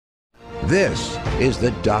This is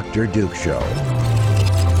the Dr. Duke Show.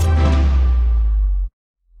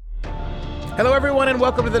 Hello, everyone, and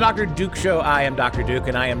welcome to the Dr. Duke Show. I am Dr. Duke,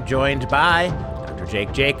 and I am joined by Dr.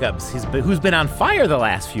 Jake Jacobs, who's been on fire the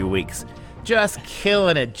last few weeks. Just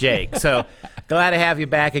killing it, Jake. So glad to have you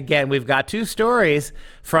back again. We've got two stories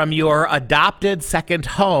from your adopted second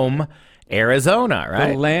home, Arizona,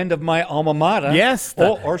 right? The land of my alma mater. Yes.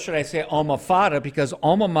 Or should I say alma fata, because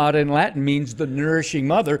alma mater in Latin means the nourishing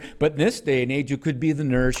mother, but in this day and age, it could be the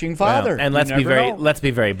nourishing father. Well, and let's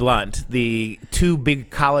be very blunt. The two big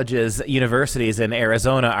colleges, universities in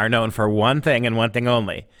Arizona are known for one thing and one thing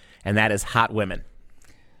only, and that is hot women.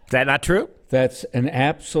 Is that not true? That's an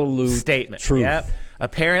absolute statement. Truth. Yep.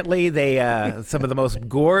 Apparently, they some of the most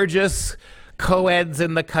gorgeous co-eds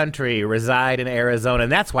in the country reside in Arizona,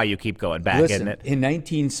 and that's why you keep going back, Listen, isn't it? In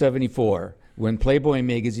 1974, when Playboy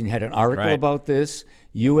magazine had an article about this,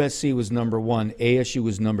 USC was number one, ASU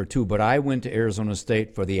was number two, but I went to Arizona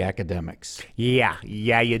State for the academics. Yeah,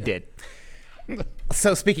 you did.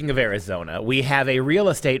 So speaking of Arizona, we have a real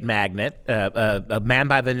estate magnate, a man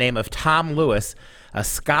by the name of Tom Lewis, a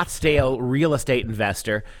Scottsdale real estate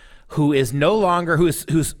investor who is no longer,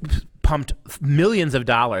 who's pumped millions of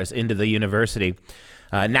dollars into the university,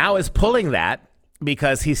 now is pulling that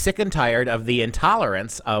because he's sick and tired of the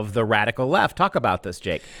intolerance of the radical left. Talk about this,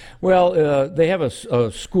 Jake. Well, they have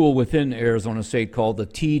a school within Arizona State called the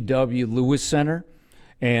T.W. Lewis Center,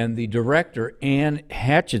 and the director, Ann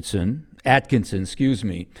Atkinson,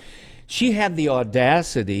 she had the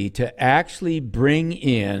audacity to actually bring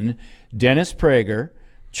in Dennis Prager,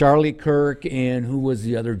 Charlie Kirk, and who was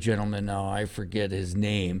the other gentleman? Now I forget his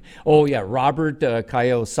name. Oh, yeah, Robert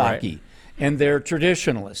Kiyosaki. Right. And they're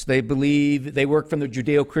traditionalists. They believe, they work from the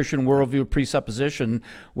Judeo-Christian worldview, presupposition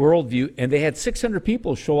worldview, and they had 600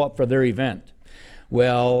 people show up for their event.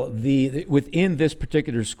 Well, within this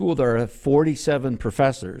particular school, there are 47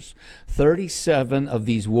 professors. 37 of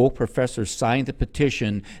these woke professors signed a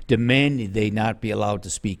petition demanding they not be allowed to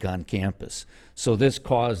speak on campus. So this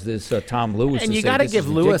caused this Tom Lewis. And you got to give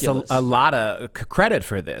Lewis a lot of credit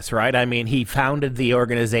for this, right? I mean, he founded the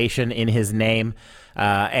organization in his name,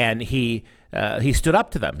 and he stood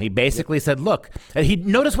up to them. He basically said, "Look,"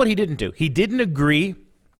 notice what he didn't do. He didn't agree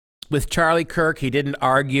with Charlie Kirk. He didn't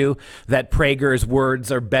argue that Prager's words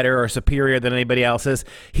are better or superior than anybody else's.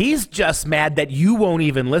 He's just mad that you won't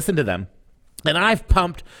even listen to them. And I've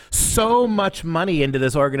pumped so much money into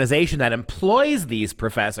this organization that employs these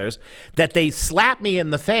professors that they slap me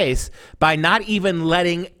in the face by not even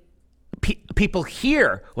letting people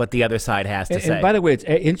hear what the other side has to say. And by the way, it's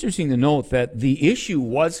interesting to note that the issue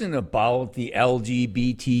wasn't about the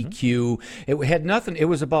LGBTQ. It had nothing. It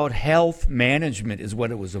was about health management is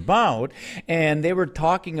what it was about. And they were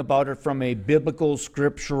talking about it from a biblical,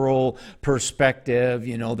 scriptural perspective,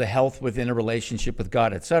 the health within a relationship with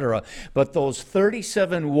God, etc. But those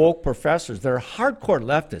 37 woke professors, they're hardcore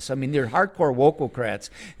leftists. I mean, they're hardcore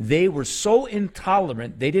wokocrats. They were so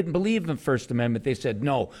intolerant. They didn't believe in the First Amendment. They said,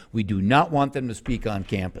 no, we do not want them to speak on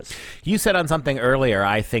campus. You said on something earlier,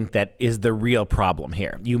 I think that is the real problem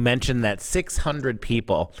here. You mentioned that 600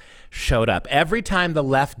 people showed up. Every time the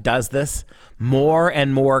left does this, more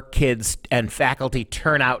and more kids and faculty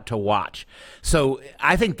turn out to watch. So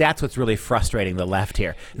I think that's what's really frustrating the left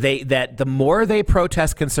here. That the more they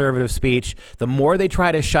protest conservative speech, the more they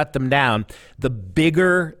try to shut them down, the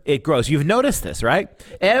bigger it grows. You've noticed this, right?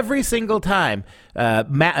 Every single time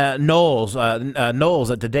Knowles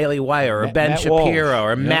at the Daily Wire, or Ben Shapiro,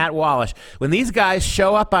 or Matt Walsh, when these guys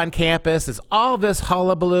show up on campus, it's all this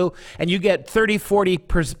hullabaloo, and you get 30, 40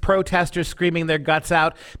 protesters screaming their guts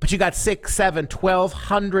out, but you got 6, 7,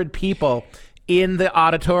 1,200 people in the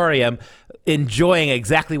auditorium enjoying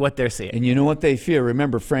exactly what they're seeing. And you know what they fear?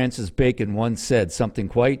 Remember, Francis Bacon once said something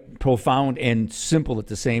quite profound and simple at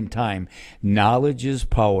the same time. Knowledge is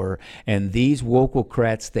power, and these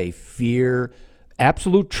wokocrats, they fear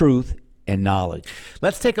absolute truth and knowledge.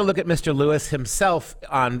 Let's take a look at Mr. Lewis himself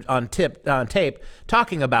on tape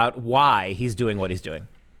talking about why he's doing what he's doing.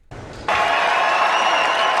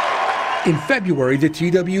 In February, the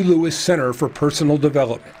T.W. Lewis Center for Personal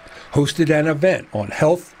Development hosted an event on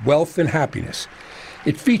health, wealth, and happiness.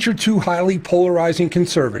 It featured two highly polarizing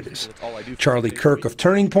conservatives, Charlie Kirk of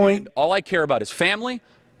Turning Point. All I care about is family,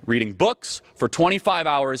 reading books. For 25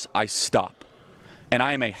 hours, I stop. And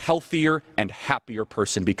I am a healthier and happier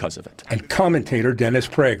person because of it. And commentator Dennis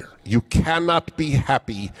Prager. You cannot be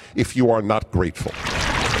happy if you are not grateful.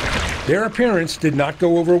 Their appearance did not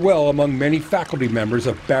go over well among many faculty members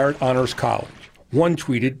of Barrett Honors College. One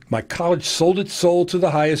tweeted, "My college sold its soul to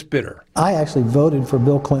the highest bidder." I actually voted for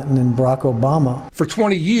Bill Clinton and Barack Obama. For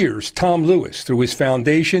 20 years, Tom Lewis, through his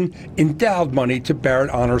foundation, endowed money to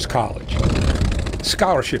Barrett Honors College.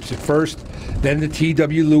 Scholarships at first, then the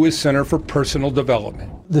T.W. Lewis Center for Personal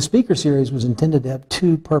Development. The speaker series was intended to have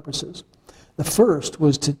two purposes. The first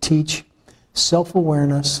was to teach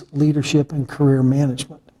self-awareness, leadership, and career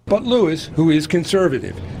management. But Lewis, who is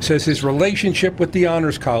conservative, says his relationship with the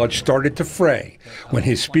Honors College started to fray when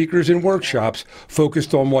his speakers and workshops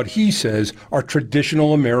focused on what he says are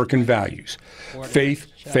traditional American values: faith,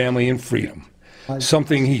 family, and freedom.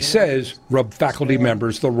 Something he says rubbed faculty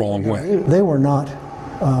members the wrong way. They were not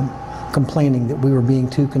complaining that we were being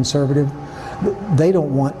too conservative. They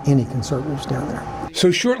don't want any conservatives down there.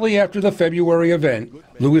 So shortly after the February event,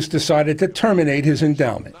 Lewis decided to terminate his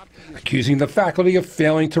endowment, accusing the faculty of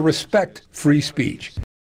failing to respect free speech.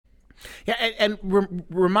 Yeah, and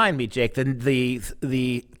remind me, Jake,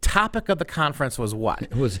 the topic of the conference was what?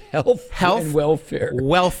 It was health and welfare.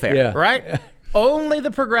 Welfare, Yeah. right? Only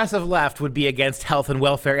the progressive left would be against health and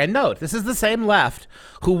welfare. And note, this is the same left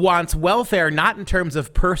who wants welfare not in terms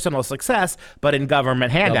of personal success, but in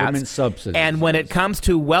government handouts. Government subsidies. And when it comes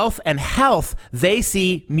to wealth and health, they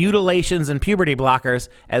see mutilations and puberty blockers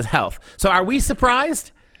as health. So are we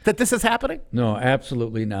surprised that this is happening? No,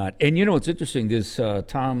 absolutely not. And you know, it's interesting. This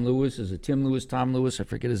Tom Lewis, is it Tim Lewis, Tom Lewis? I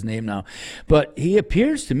forget his name now. But he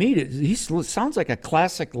appears to me, he sounds like a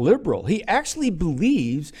classic liberal. He actually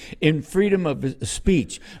believes in freedom of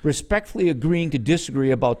speech, respectfully agreeing to disagree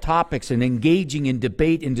about topics and engaging in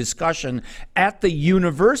debate and discussion at the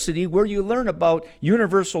university where you learn about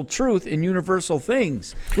universal truth and universal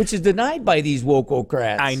things, which is denied by these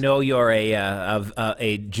wokeocrats. I know you're a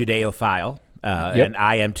Judeophile. Yep. And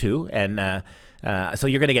I am too. And so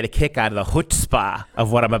you're going to get a kick out of the chutzpah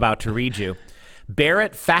of what I'm about to read you.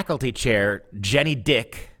 Barrett faculty chair Jenny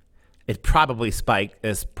Dick, it's probably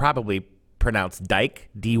is probably pronounced Dyke,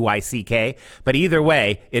 D-Y-C-K, but either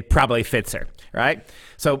way, it probably fits her, right?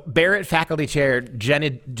 So Barrett faculty chair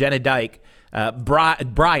Jenny Dyke,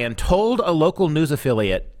 Brian told a local news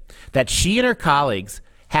affiliate that she and her colleagues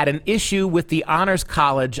had an issue with the Honors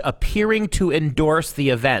College appearing to endorse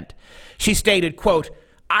the event. She stated, quote,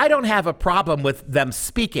 "I don't have a problem with them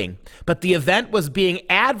speaking, but the event was being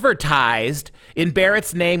advertised in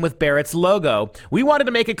Barrett's name with Barrett's logo. We wanted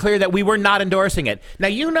to make it clear that we were not endorsing it." Now,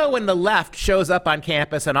 you know, when the left shows up on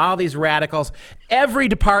campus and all these radicals, every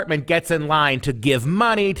department gets in line to give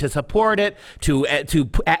money, to support it,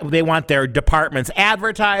 they want their departments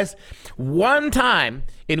advertised. One time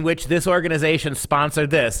in which this organization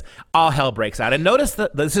sponsored this, all hell breaks out. And notice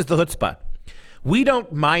that this is the chutzpah. We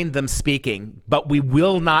don't mind them speaking, but we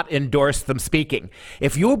will not endorse them speaking.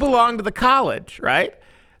 If you belong to the college, right,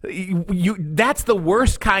 that's the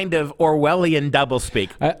worst kind of Orwellian doublespeak.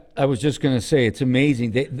 I was just going to say, it's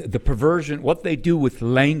amazing. The perversion, what they do with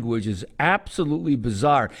language is absolutely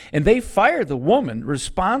bizarre. And they fired the woman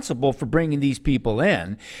responsible for bringing these people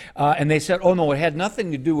in. And they said, oh, no, it had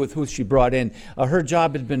nothing to do with who she brought in. Her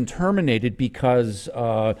job had been terminated because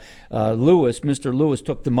Mr. Lewis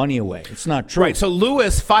took the money away. It's not true. Right, so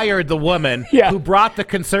Lewis fired the woman Yeah. who brought the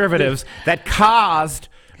conservatives that caused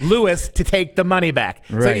Lewis to take the money back.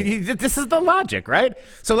 Right. So this is the logic, right?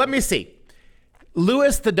 So let me see.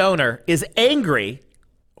 Lewis, the donor, is angry.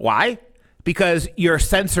 Why? Because you're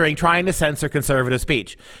trying to censor conservative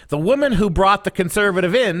speech. The woman who brought the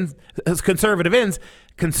conservatives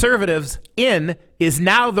in is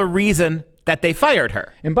now the reason that they fired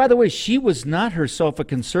her. And by the way, she was not herself a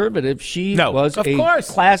conservative. She was of a course.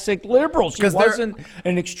 classic liberal. She 'Cause wasn't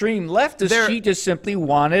an extreme leftist. She just simply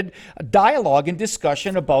wanted a dialogue and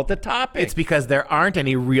discussion about the topic. It's because there aren't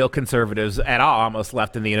any real conservatives at all almost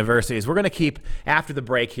left in the universities. We're going to keep, after the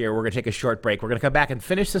break here, we're going to take a short break. We're going to come back and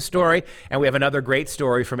finish the story, and we have another great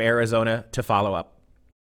story from Arizona to follow up.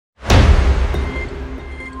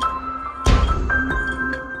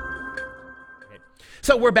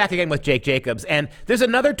 So we're back again with Jake Jacobs, and there's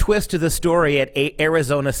another twist to the story at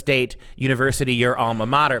Arizona State University, your alma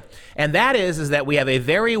mater, and that is that we have a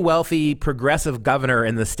very wealthy progressive governor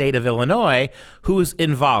in the state of Illinois who's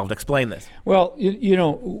involved. Explain this. Well, you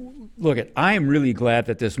know, look, I am really glad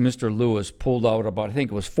that this Mr. Lewis pulled out about, I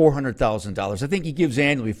think it was $400,000. I think he gives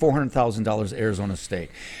annually $400,000 to Arizona State.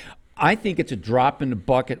 I think it's a drop in the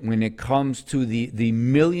bucket when it comes to the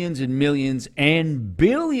millions and millions and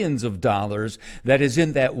billions of dollars that is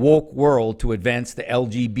in that woke world to advance the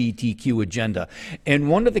LGBTQ agenda. And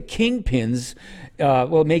one of the kingpins,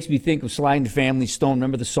 it makes me think of Sly and the Family Stone.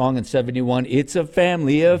 Remember the song in '71, It's a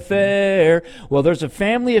Family Affair? Well, there's a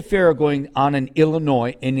family affair going on in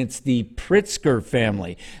Illinois, and it's the Pritzker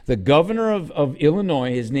family. The governor of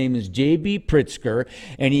Illinois, his name is J.B. Pritzker,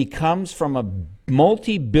 and he comes from a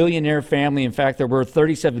multi-billionaire family. In fact, they're worth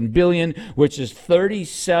 $37 billion, which is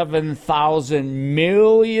 $37,000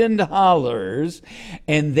 million,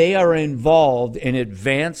 and they are involved in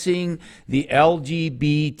advancing the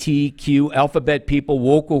LGBTQ alphabet people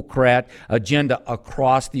wokocrat agenda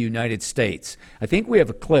across the United States. I think we have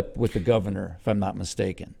a clip with the governor, if I'm not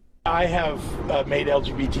mistaken. I have made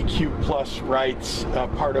LGBTQ plus rights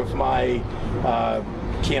part of my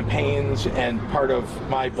campaigns and part of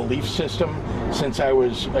my belief system since I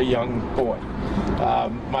was a young boy.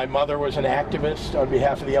 My mother was an activist on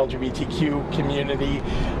behalf of the LGBTQ community.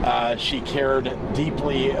 She cared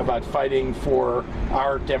deeply about fighting for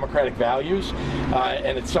our democratic values,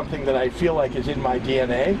 and it's something that I feel like is in my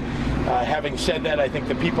DNA. Having said that, I think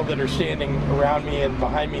the people that are standing around me and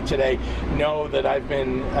behind me today know that I've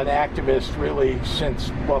been an activist really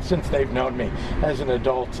since they've known me as an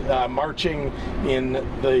adult, marching in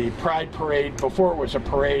the Pride Parade before it was a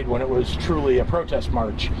parade, when it was truly a protest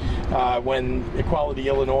march, when Equality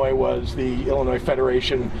Illinois was the Illinois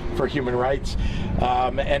Federation for Human Rights.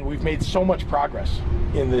 And we've made so much progress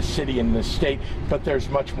in this city, in this state, but there's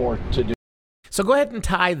much more to do. So go ahead and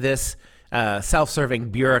tie this self-serving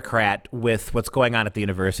bureaucrat with what's going on at the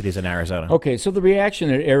universities in Arizona. Okay, so the reaction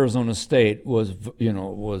at Arizona State was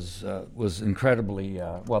incredibly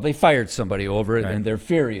well. They fired somebody over it, and they're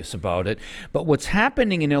furious about it. But what's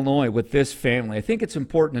happening in Illinois with this family, I think it's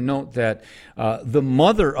important to note that the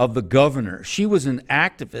mother of the governor, she was an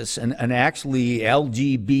activist, an actually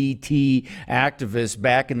LGBT activist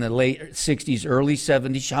back in the late '60s, early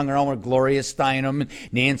 '70s. She hung around with Gloria Steinem,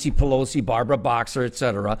 Nancy Pelosi, Barbara Boxer,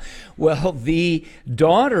 etc. Well, the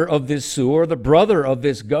daughter of this Sue, or the brother of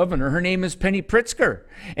this governor, her name is Penny Pritzker.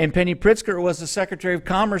 And Penny Pritzker was the Secretary of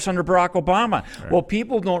Commerce under Barack Obama. Right. Well,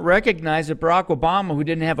 people don't recognize that Barack Obama, who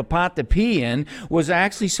didn't have a pot to pee in, was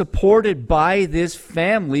actually supported by this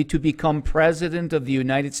family to become president of the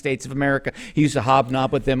United States of America. He used to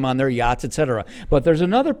hobnob with them on their yachts, etc. But there's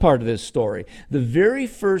another part of this story. The very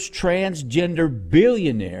first transgender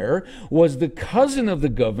billionaire was the cousin of the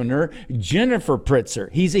governor, Jennifer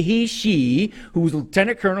Pritzker. He's a he-she, who was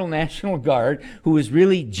Lieutenant Colonel, National Guard, who is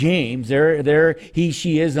really James. There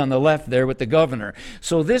he-she is on the left there with the governor.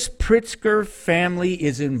 So this Pritzker family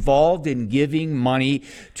is involved in giving money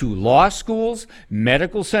to law schools,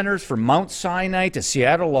 medical centers, from Mount Sinai to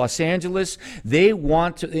Seattle, Los Angeles. They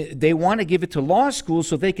want to give it to law schools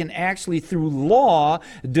so they can actually, through law,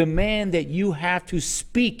 demand that you have to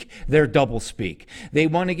speak their doublespeak. They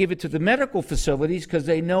want to give it to the medical facilities because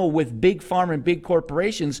they know with big pharma and big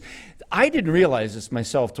corporations, I didn't realize this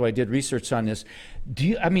myself till I did research on this. Do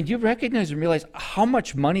you recognize and realize how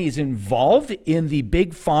much money is involved in the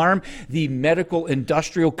big farm, the medical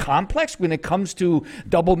industrial complex when it comes to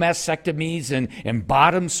double mastectomies and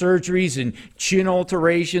bottom surgeries and chin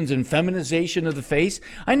alterations and feminization of the face?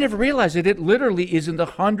 I never realized that it literally is in the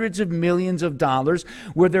hundreds of millions of dollars,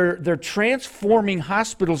 where they're transforming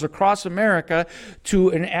hospitals across America to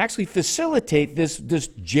and actually facilitate this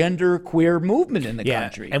gender queer movement in the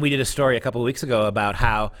country. And we did a story a couple of weeks ago about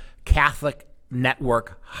how Catholic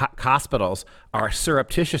network hospitals are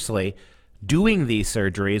surreptitiously doing these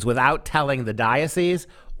surgeries without telling the diocese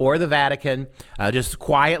or the Vatican, just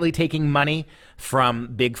quietly taking money from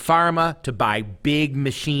big pharma to buy big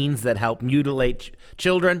machines that help mutilate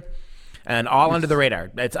children, and all under the radar.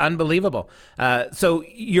 It's unbelievable. So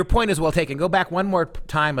your point is well taken. Go back one more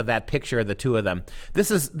time of that picture of the two of them. This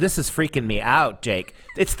is freaking me out, Jake.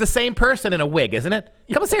 It's the same person in a wig, isn't it?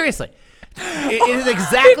 Come on, seriously. It is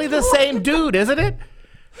exactly the same dude, isn't it?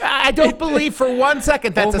 I don't believe for 1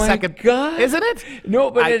 second that's a second. God. Isn't it? No,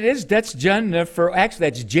 but it is. That's Jennifer. Actually,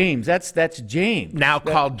 that's James. That's James. Now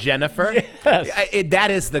called Jennifer. Yes. That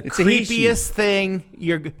is the creepiest thing.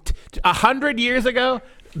 100 years ago,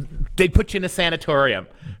 they'd put you in a sanatorium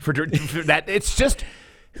for that. It's just,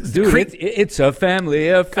 Dude, it's a family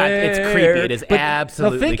affair. It's creepy. It is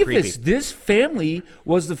absolutely now think creepy. of this. This family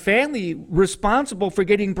was the family responsible for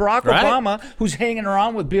getting Barack Obama, who's hanging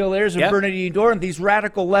around with Bill Ayers and Bernardine Doran, these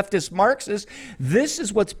radical leftist Marxists. This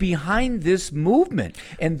is what's behind this movement.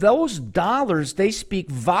 And those dollars, they speak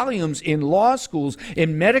volumes in law schools,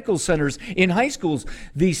 in medical centers, in high schools.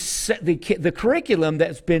 The curriculum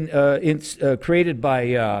that's been created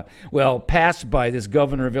by, passed by this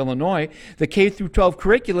governor of Illinois, the K through 12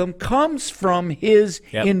 curriculum comes from his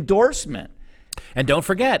endorsement. And don't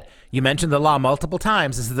forget, you mentioned the law multiple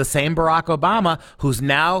times. This is the same Barack Obama who's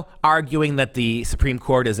now arguing that the Supreme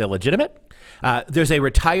Court is illegitimate. There's a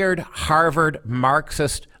retired Harvard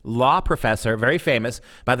Marxist law professor, very famous,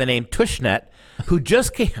 by the name Tushnet, who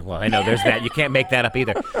just came, well, I know there's that. You can't make that up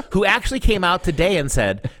either, who actually came out today and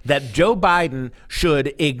said that Joe Biden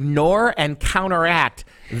should ignore and counteract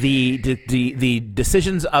the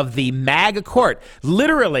decisions of the MAGA court,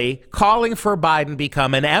 literally calling for Biden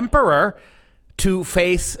become an emperor to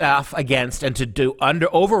face off against and to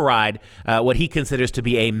override what he considers to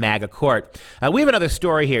be a MAGA court. We have another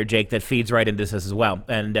story here, Jake, that feeds right into this as well,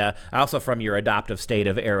 and also from your adoptive state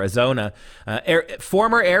of Arizona.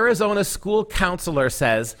 Former Arizona school counselor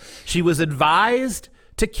says she was advised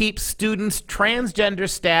to keep students' transgender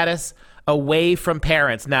status away from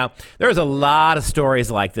parents. Now, there's a lot of stories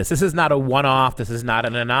like this. This is not a one-off. This is not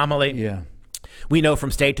an anomaly. Yeah. We know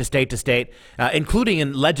from state to state to state, including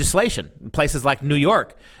in legislation. Places like New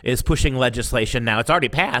York is pushing legislation now. It's already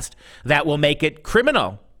passed that will make it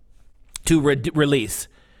criminal to release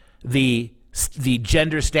the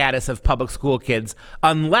gender status of public school kids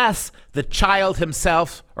unless the child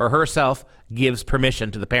himself or herself gives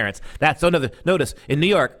permission to the parents. That's another. Notice in New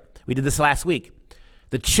York, we did this last week.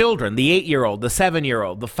 The children, the 8-year-old, the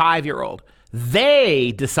 7-year-old, the 5-year-old,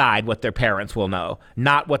 they decide what their parents will know,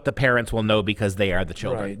 not what the parents will know because they are the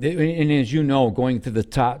children. Right. And as you know, going to the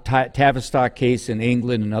Tavistock case in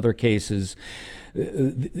England and other cases,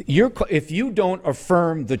 if you don't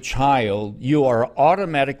affirm the child, you are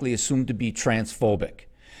automatically assumed to be transphobic.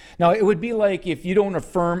 Now, it would be like if you don't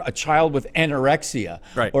affirm a child with anorexia,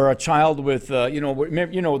 or a child with,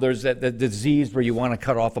 there's that disease where you want to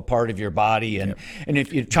cut off a part of your body, and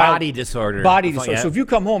if you body disorder. So if you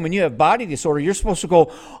come home and you have body disorder, you're supposed to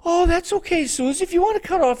go, oh, that's okay, Suze. If you want to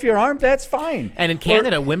cut off your arm, that's fine. And in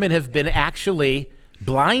Canada, women have been actually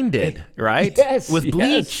blinded, right? Yes, with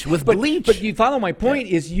bleach, bleach. But you follow my point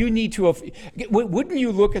is you need to, wouldn't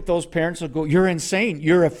you look at those parents and go, you're insane,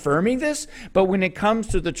 you're affirming this? But when it comes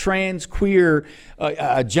to the trans queer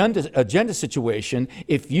agenda situation,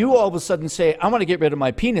 if you all of a sudden say, I want to get rid of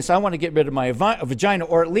my penis, I want to get rid of my vagina,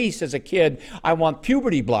 or at least as a kid, I want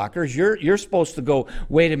puberty blockers, you're supposed to go,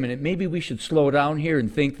 wait a minute, maybe we should slow down here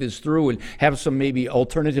and think this through and have some maybe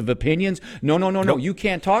alternative opinions. No, you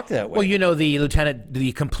can't talk that way. Well, you know,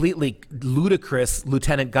 the completely ludicrous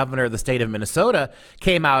lieutenant governor of the state of Minnesota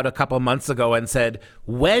came out a couple months ago and said,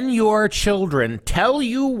 when your children tell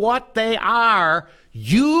you what they are,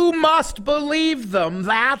 you must believe them.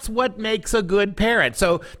 That's what makes a good parent.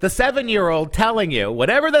 So the 7-year-old telling you,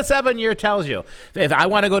 whatever the 7-year tells you, if I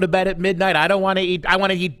want to go to bed at midnight, I want to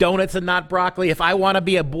eat donuts and not broccoli. If I want to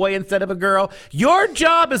be a boy instead of a girl, your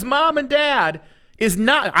job as mom and dad is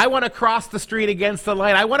not, I want to cross the street against the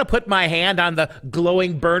light. I want to put my hand on the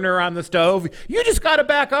glowing burner on the stove. You just got to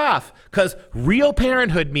back off, because real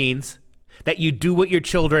parenthood means that you do what your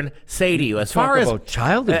children say to you. As far as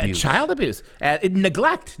child abuse,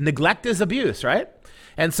 neglect is abuse, right?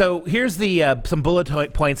 And so here's some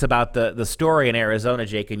bullet points about the story in Arizona,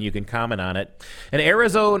 Jake, and you can comment on it. An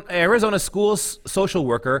Arizona school social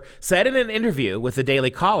worker said in an interview with the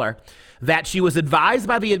Daily Caller that she was advised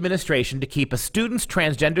by the administration to keep a student's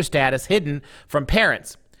transgender status hidden from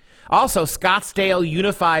parents. Also, Scottsdale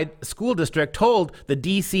Unified School District told the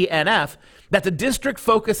DCNF that the district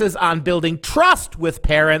focuses on building trust with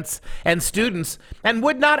parents and students and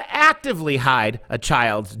would not actively hide a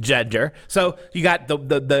child's gender. So you got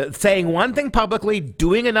the saying one thing publicly,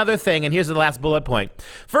 doing another thing, and here's the last bullet point.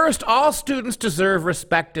 First, all students deserve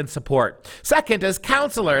respect and support. Second, as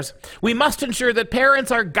counselors, we must ensure that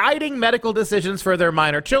parents are guiding medical decisions for their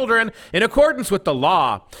minor children in accordance with the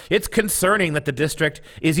law. It's concerning that the district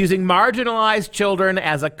is using marginalized children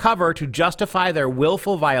as a cover to justify their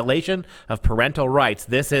willful violation of parental rights.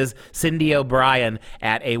 This is Cindy O'Brien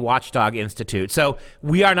at a Watchdog Institute. So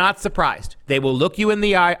we are not surprised. They will look you in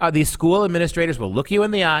the eye. These school administrators will look you in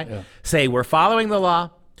the eye, say, we're following the law.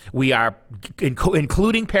 We are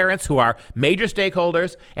including parents who are major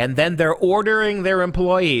stakeholders, and then they're ordering their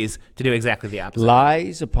employees to do exactly the opposite.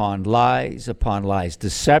 Lies upon lies upon lies.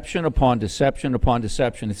 Deception upon deception upon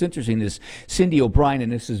deception. It's interesting, this Cindy O'Brien,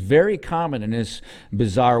 and this is very common in this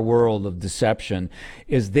bizarre world of deception,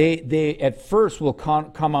 is they at first will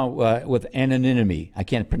come out with anonymity. I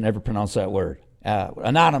can't never pronounce that word.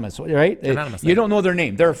 Anonymous, right? Anonymous. You don't know their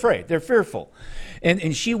name. They're afraid. They're fearful.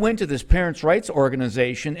 And she went to this parents' rights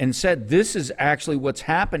organization and said, this is actually what's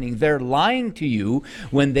happening. They're lying to you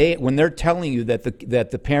when they're telling you that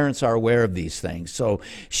the parents are aware of these things. So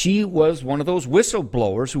she was one of those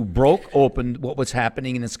whistleblowers who broke open what was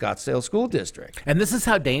happening in the Scottsdale School District. And this is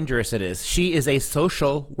how dangerous it is. She is a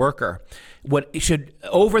social worker. What should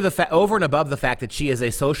over and above the fact that she is a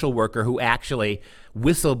social worker who actually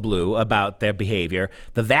whistle blew about their behavior,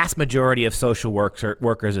 the vast majority of social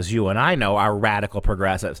workers, as you and I know, are radical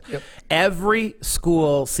progressives. Yep. Every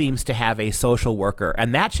school seems to have a social worker,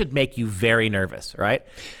 and that should make you very nervous, right?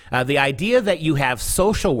 The idea that you have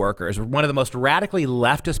social workers, one of the most radically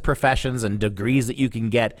leftist professions and degrees that you can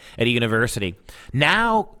get at a university,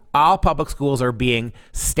 now all public schools are being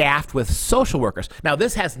staffed with social workers. Now,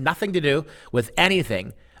 this has nothing to do with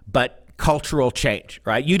anything but cultural change,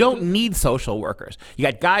 right? You don't need social workers. You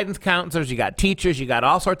got guidance counselors, you got teachers, you got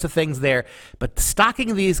all sorts of things there. But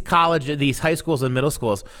stocking these high schools and middle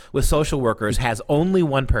schools with social workers has only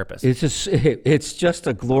one purpose. It's just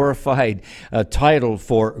a glorified title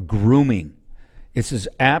for grooming. This is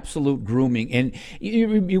absolute grooming. And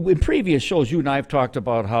in previous shows, you and I have talked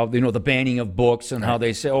about how, the banning of books and how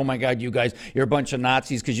they say, oh my God, you guys, you're a bunch of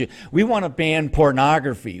Nazis because we want to ban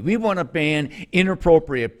pornography. We want to ban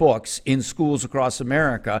inappropriate books in schools across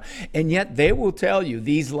America. And yet they will tell you,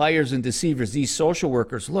 these liars and deceivers, these social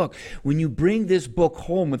workers, look, when you bring this book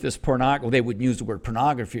home with this pornography, well, they would use the word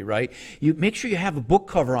pornography, right? You make sure you have a book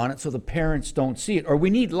cover on it so the parents don't see it. Or we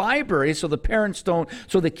need libraries so the parents don't,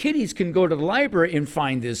 so the kiddies can go to the library and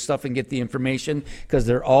find this stuff and get the information, because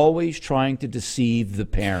they're always trying to deceive the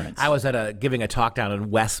parents. I was giving a talk down in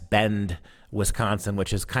West Bend, Wisconsin,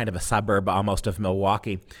 which is kind of a suburb almost of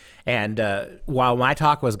Milwaukee. And while my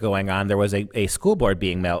talk was going on, there was a school board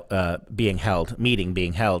meeting being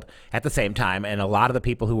held at the same time. And a lot of the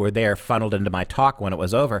people who were there funneled into my talk when it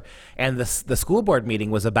was over. And the school board meeting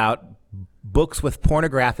was about books with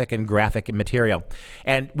pornographic and graphic material.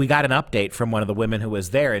 And we got an update from one of the women who was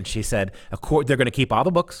there, and she said, they're going to keep all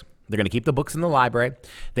the books. They're going to keep the books in the library.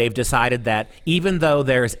 They've decided that even though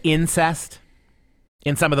there's incest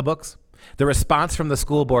in some of the books, the response from the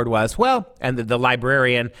school board was, and the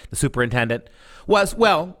librarian, the superintendent, was,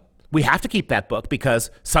 we have to keep that book because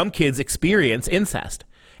some kids experience incest,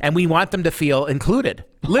 and we want them to feel included.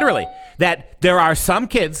 Literally, that there are some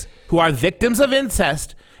kids who are victims of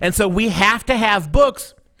incest, and so we have to have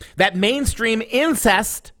books that mainstream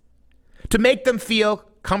incest to make them feel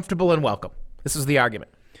comfortable and welcome. This is the argument.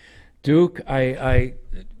 Duke,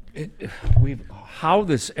 how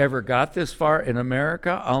this ever got this far in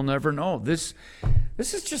America, I'll never know. This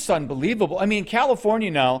is just unbelievable. I mean, California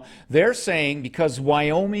now, they're saying, because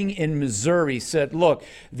Wyoming and Missouri said, look,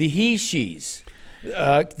 the he-she's,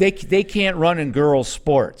 they can't run in girls'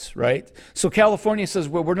 sports, right? So California says,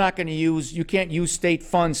 well, we're not going to you can't use state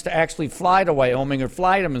funds to actually fly to Wyoming or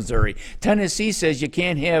fly to Missouri. Tennessee says you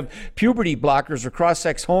can't have puberty blockers or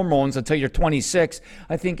cross-sex hormones until you're 26.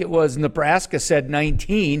 I think it was Nebraska said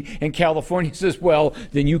 19, and California says, well,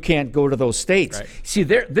 then you can't go to those states. Right. See,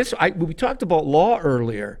 we talked about law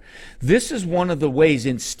earlier. This is one of the ways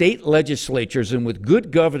in state legislatures and with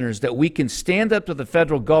good governors that we can stand up to the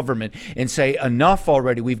federal government and say, enough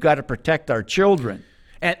already. We've got to protect our children.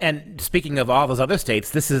 And speaking of all those other states,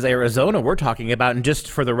 this is Arizona we're talking about. And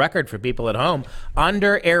just for the record, for people at home,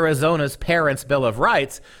 under Arizona's Parents' Bill of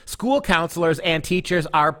Rights, school counselors and teachers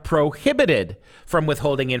are prohibited from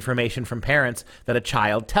withholding information from parents that a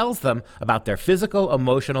child tells them about their physical,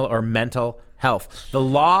 emotional, or mental health. The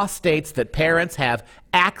law states that parents have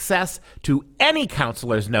access to any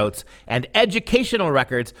counselor's notes and educational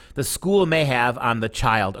records the school may have on the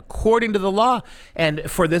child, according to the law. And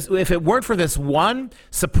for this, if it weren't for this one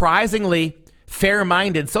surprisingly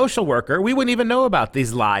fair-minded social worker, we wouldn't even know about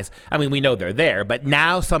these lies. I mean, we know they're there, but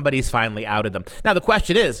now somebody's finally outed them. Now, the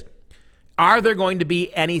question is, are there going to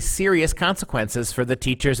be any serious consequences for the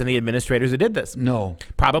teachers and the administrators who did this? No.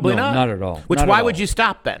 Probably not. Not at all. Why would you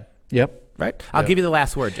stop then? Yep. Right? I'll give you the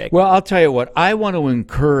last word, Jake. Well, I'll tell you what. I want to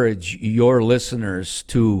encourage your listeners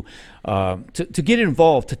to get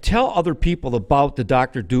involved, to tell other people about the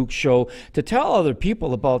Dr. Duke Show, to tell other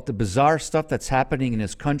people about the bizarre stuff that's happening in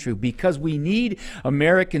this country, because we need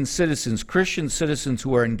American citizens, Christian citizens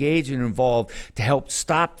who are engaged and involved to help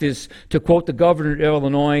stop this, to quote the governor of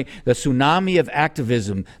Illinois, the tsunami of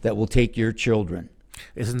activism that will take your children.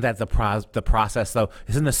 Isn't that the process, though?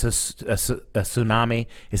 Isn't this a tsunami?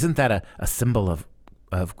 Isn't that a symbol of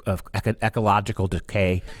ecological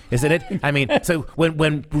decay? Isn't it? I mean, so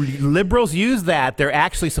when liberals use that, they're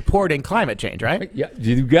actually supporting climate change, right? Yeah,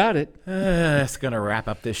 you got it. That's going to wrap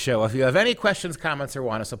up this show. If you have any questions, comments, or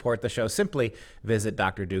want to support the show, simply visit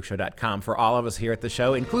drdukeshow.com. For all of us here at the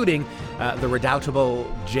show, including the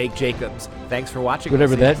redoubtable Jake Jacobs, thanks for watching.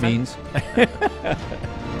 Whatever that means.